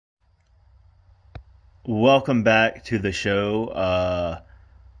Welcome back to the show.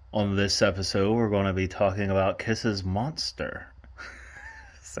 On this episode, we're going to be talking about Kiss's Monster.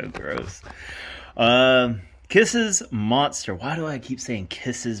 So gross. Kiss's Monster. Why do I keep saying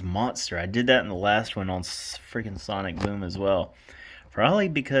Kiss's Monster? I did that in the last one on freaking Sonic Boom as well. Probably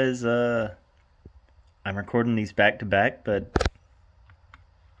because I'm recording these back to back, but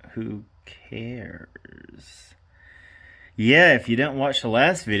who cares? Yeah, if you didn't watch the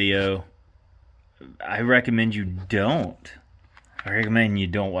last video, I recommend you don't. I recommend you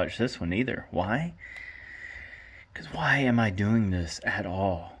don't watch this one either. Why? Because why am I doing this at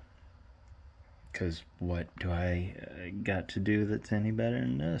all? Because what do I got to do that's any better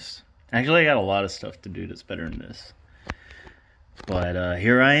than this? Actually, I got a lot of stuff to do that's better than this. But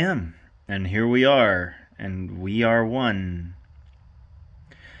here I am. And here we are. And we are one.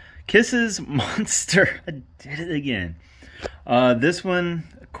 Kiss's Monster. I did it again. This one,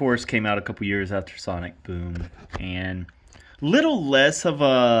 of course, came out a couple years after Sonic Boom, and little less of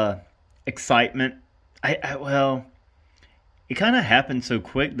a excitement. Well, it kind of happened so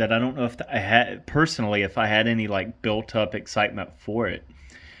quick that I don't know if I had personally if I had any like built up excitement for it.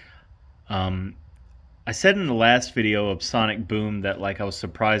 I said in the last video of Sonic Boom that like I was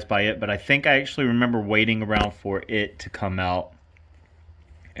surprised by it, but I think I actually remember waiting around for it to come out.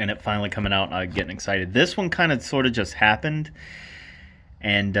 And it finally coming out and I getting excited. This one kind of sort of just happened.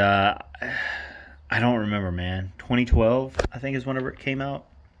 And I don't remember, man. 2012, I think is whenever it came out.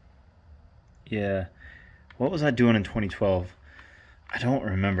 Yeah. What was I doing in 2012? I don't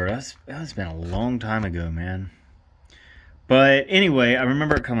remember. That's been a long time ago, man. But anyway, I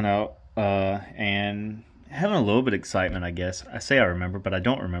remember it coming out and having a little bit of excitement, I guess. I say I remember, but I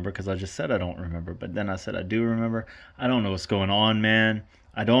don't remember because I just said I don't remember. But then I said I do remember. I don't know what's going on, man.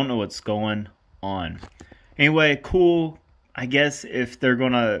 I don't know what's going on. Anyway, cool. I guess if they're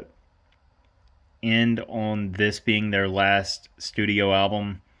going to end on this being their last studio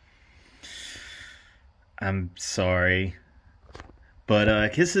album, I'm sorry.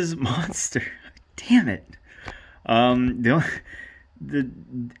 But Kiss's Monster. Damn it. Am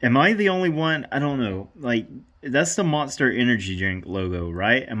I the only one? I don't know. Like, that's the Monster Energy Drink logo,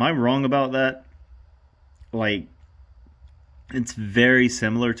 right? Am I wrong about that? Like, it's very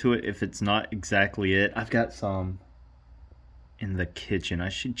similar to it if it's not exactly it. I've got some in the kitchen. I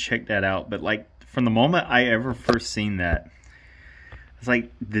should check that out. But like from the moment I ever first seen that, it's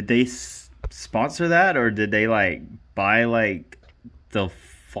like, did they sponsor that or did they like buy like the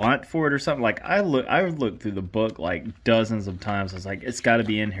font for it or something? Like I looked through the book like dozens of times. I was like, it's got to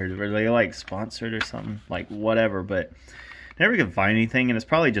be in here. Were they like sponsored or something? Like whatever. But never could find anything, and it's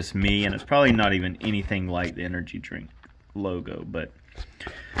probably just me, and it's probably not even anything like the energy drink logo, but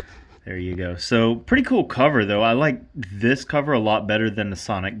there you go. So pretty cool cover though. I like this cover a lot better than the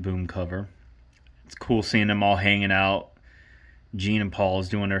Sonic Boom cover. It's cool seeing them all hanging out. Gene and Paul's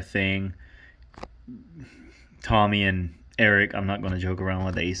doing their thing. Tommy and Eric, I'm not going to joke around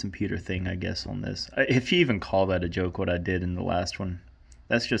with the Ace and Peter thing, I guess, on this. If you even call that a joke, what I did in the last one.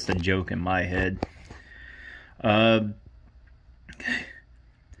 That's just a joke in my head.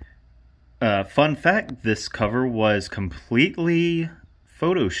 Fun fact, this cover was completely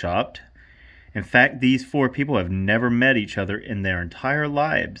photoshopped. In fact, these four people have never met each other in their entire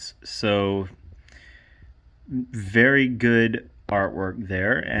lives. So, very good artwork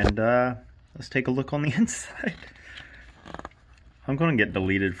there. And let's take a look on the inside. I'm going to get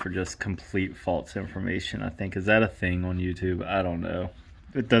deleted for just complete false information, I think. Is that a thing on YouTube? I don't know.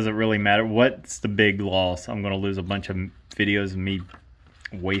 It doesn't really matter. What's the big loss? I'm going to lose a bunch of videos of me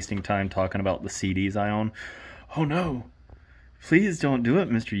wasting time talking about the CDs I own. Oh no. Please don't do it,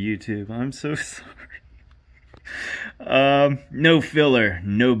 Mr. YouTube. I'm so sorry. No filler,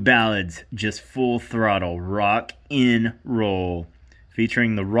 no ballads, just full throttle rock and roll.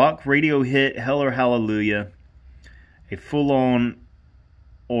 Featuring the rock radio hit Hell or Hallelujah. A full-on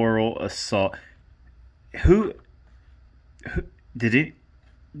oral assault. Who did it?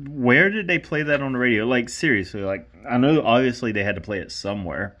 Where did they play that on the radio? Like, seriously, like, I know obviously they had to play it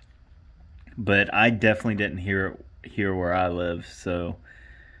somewhere, but I definitely didn't hear it here where I live, so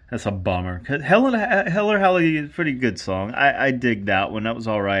that's a bummer. Because Hell or Hallelujah is a pretty good song. I dig that one. That was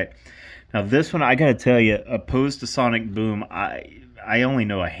all right. Now, this one, I gotta tell you, opposed to Sonic Boom, I only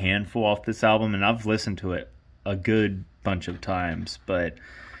know a handful off this album, and I've listened to it a good bunch of times, but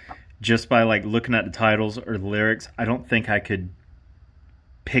just by, like, looking at the titles or the lyrics, I don't think I could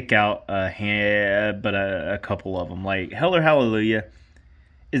pick out a couple of them. Like Hell or Hallelujah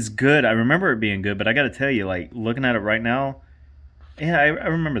is good. I remember it being good, but I got to tell you, like looking at it right now, yeah, I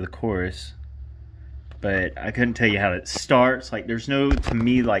remember the chorus, but I couldn't tell you how it starts. Like there's no, to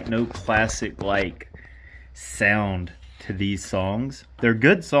me, like no classic like sound to these songs. They're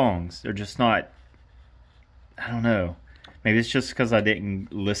good songs. They're just not, I don't know. Maybe it's just because I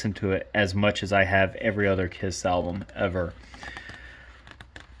didn't listen to it as much as I have every other Kiss album ever.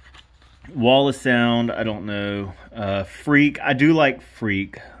 Wall of Sound, I don't know. Freak, I do like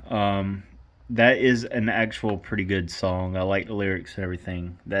Freak. That is an actual pretty good song. I like the lyrics and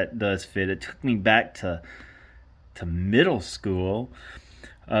everything. That does fit. It took me back to middle school.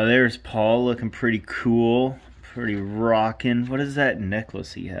 There's Paul looking pretty cool, pretty rocking. What is that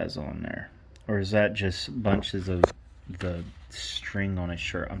necklace he has on there? Or is that just bunches of the string on his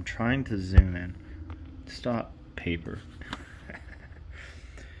shirt? I'm trying to zoom in. Stop paper.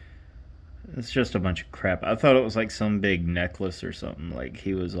 It's just a bunch of crap. I thought it was like some big necklace or something. Like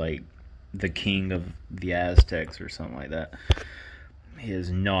he was like the king of the Aztecs or something like that. He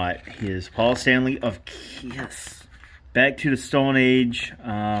is not. He is Paul Stanley of Kiss. Back to the Stone Age.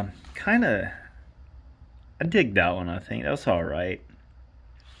 Kind of. I dig that one. I think that was all right.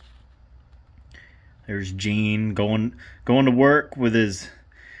 There's Gene going to work with his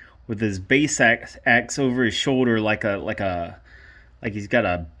bass axe over his shoulder like he's got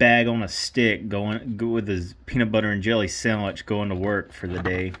a bag on a stick go with his peanut butter and jelly sandwich going to work for the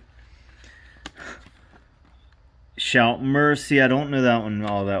day. Shout Mercy, I don't know that one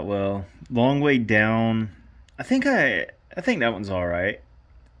all that well. Long Way Down, I think that one's all right.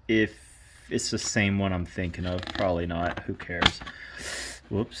 If it's the same one I'm thinking of, probably not. Who cares?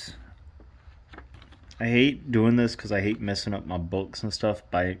 Whoops. I hate doing this because I hate messing up my books and stuff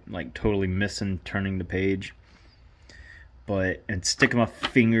by like totally missing turning the page. And sticking my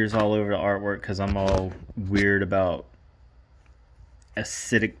fingers all over the artwork because I'm all weird about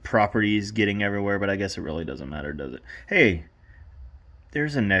acidic properties getting everywhere, but I guess it really doesn't matter, does it? Hey,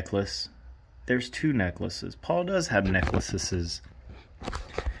 there's a necklace. There's two necklaces. Paul does have necklaces.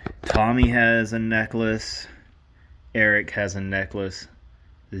 Tommy has a necklace. Eric has a necklace.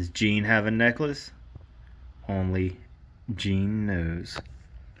 Does Gene have a necklace? Only Gene knows.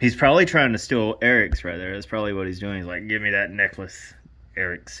 He's probably trying to steal Eric's right there. That's probably what he's doing. He's like, give me that necklace.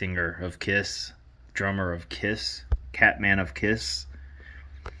 Eric Singer of Kiss. Drummer of Kiss. Catman of Kiss.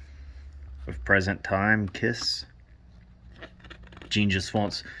 Of present time Kiss. Gene just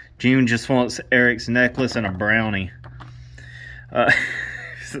wants Eric's necklace and a brownie.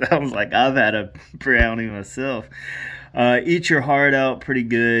 Sounds like I've had a brownie myself. Eat Your Heart Out, pretty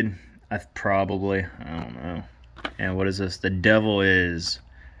good. I don't know. And what is this? The Devil Is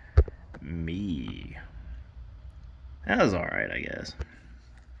Me. That was alright, I guess.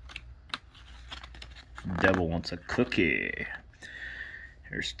 Devil Wants a Cookie.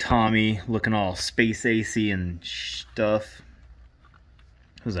 There's Tommy looking all space AC and stuff.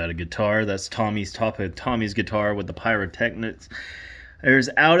 Was that a guitar? That's Tommy's guitar with the pyrotechnics. There's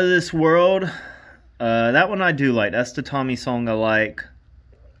Out of This World. That one I do like. That's the Tommy song I like.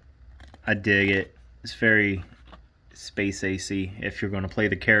 I dig it. It's very space AC if you're going to play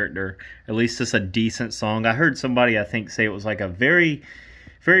the character. At least it's a decent song. I heard somebody, I think, say it was like a very,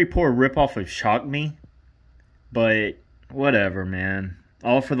 very poor ripoff of Shock Me. But whatever, man.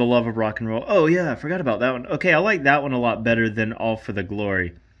 All for the Love of Rock and Roll. Oh, yeah, I forgot about that one. Okay, I like that one a lot better than All for the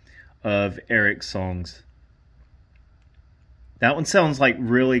Glory of Eric's songs. That one sounds like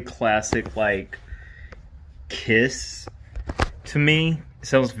really classic, like Kiss to me. It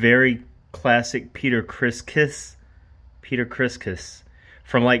sounds very classic Peter Criss Kiss. Peter Criss Kiss.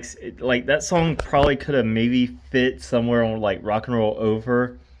 From like that song probably could have maybe fit somewhere on like Rock and Roll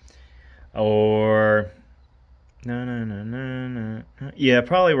Over. Or no. Yeah,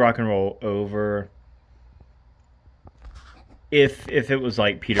 probably Rock and Roll Over. If it was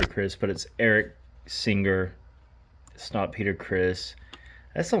like Peter Criss, but it's Eric Singer. It's not Peter Criss.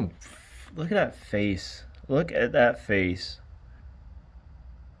 That's some. Look at that face. Look at that face.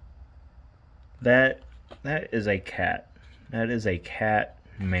 That is a cat. That is a cat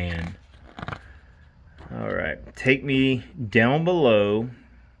man. Alright. Take Me Down Below.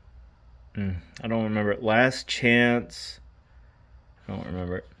 I don't remember it. Last Chance. I don't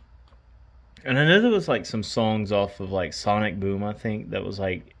remember it. And I know there was like some songs off of like Sonic Boom, I think, that was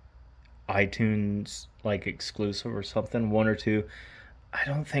like iTunes like exclusive or something. One or two. I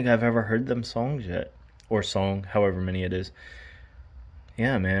don't think I've ever heard them songs yet. Or song, however many it is.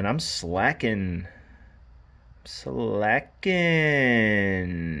 Yeah, man, I'm slacking.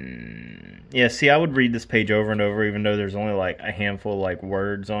 Yeah, see, I would read this page over and over, even though there's only like a handful of like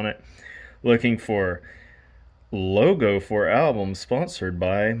words on it. Looking for logo for album sponsored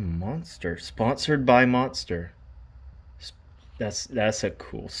by Monster. Sponsored by Monster. That's a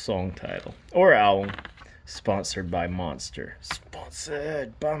cool song title. Or album. Sponsored by Monster.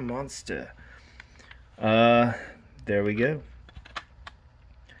 Sponsored by Monster. There we go.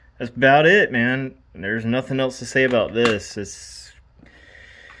 That's about it, man. There's nothing else to say about this. It's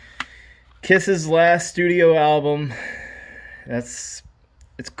Kiss's last studio album. It's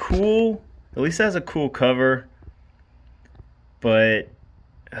cool. At least it has a cool cover. But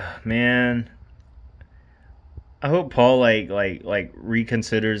man, I hope Paul like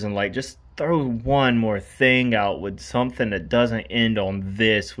reconsiders and like just throw one more thing out with something that doesn't end on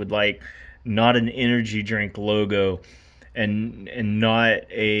this, with like not an energy drink logo and not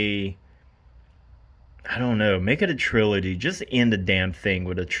a, I don't know, make it a trilogy. Just end the damn thing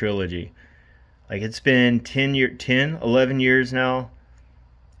with a trilogy. Like, it's been 11 years now.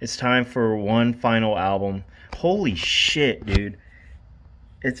 It's time for one final album. Holy shit, dude.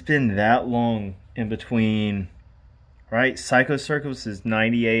 It's been that long in between, right? Psycho Circus is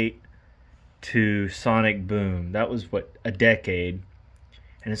 98 to Sonic Boom. That was, what, a decade.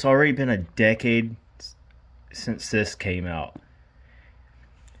 And it's already been a decade since this came out.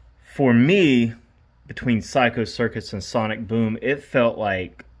 For me, between Psycho Circus and Sonic Boom, it felt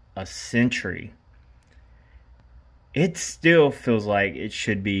like a century. It still feels like it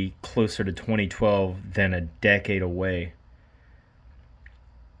should be closer to 2012 than a decade away.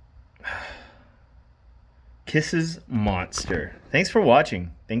 Kiss's Monster. Thanks for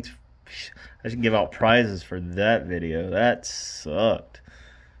watching. I should give out prizes for that video. That sucked.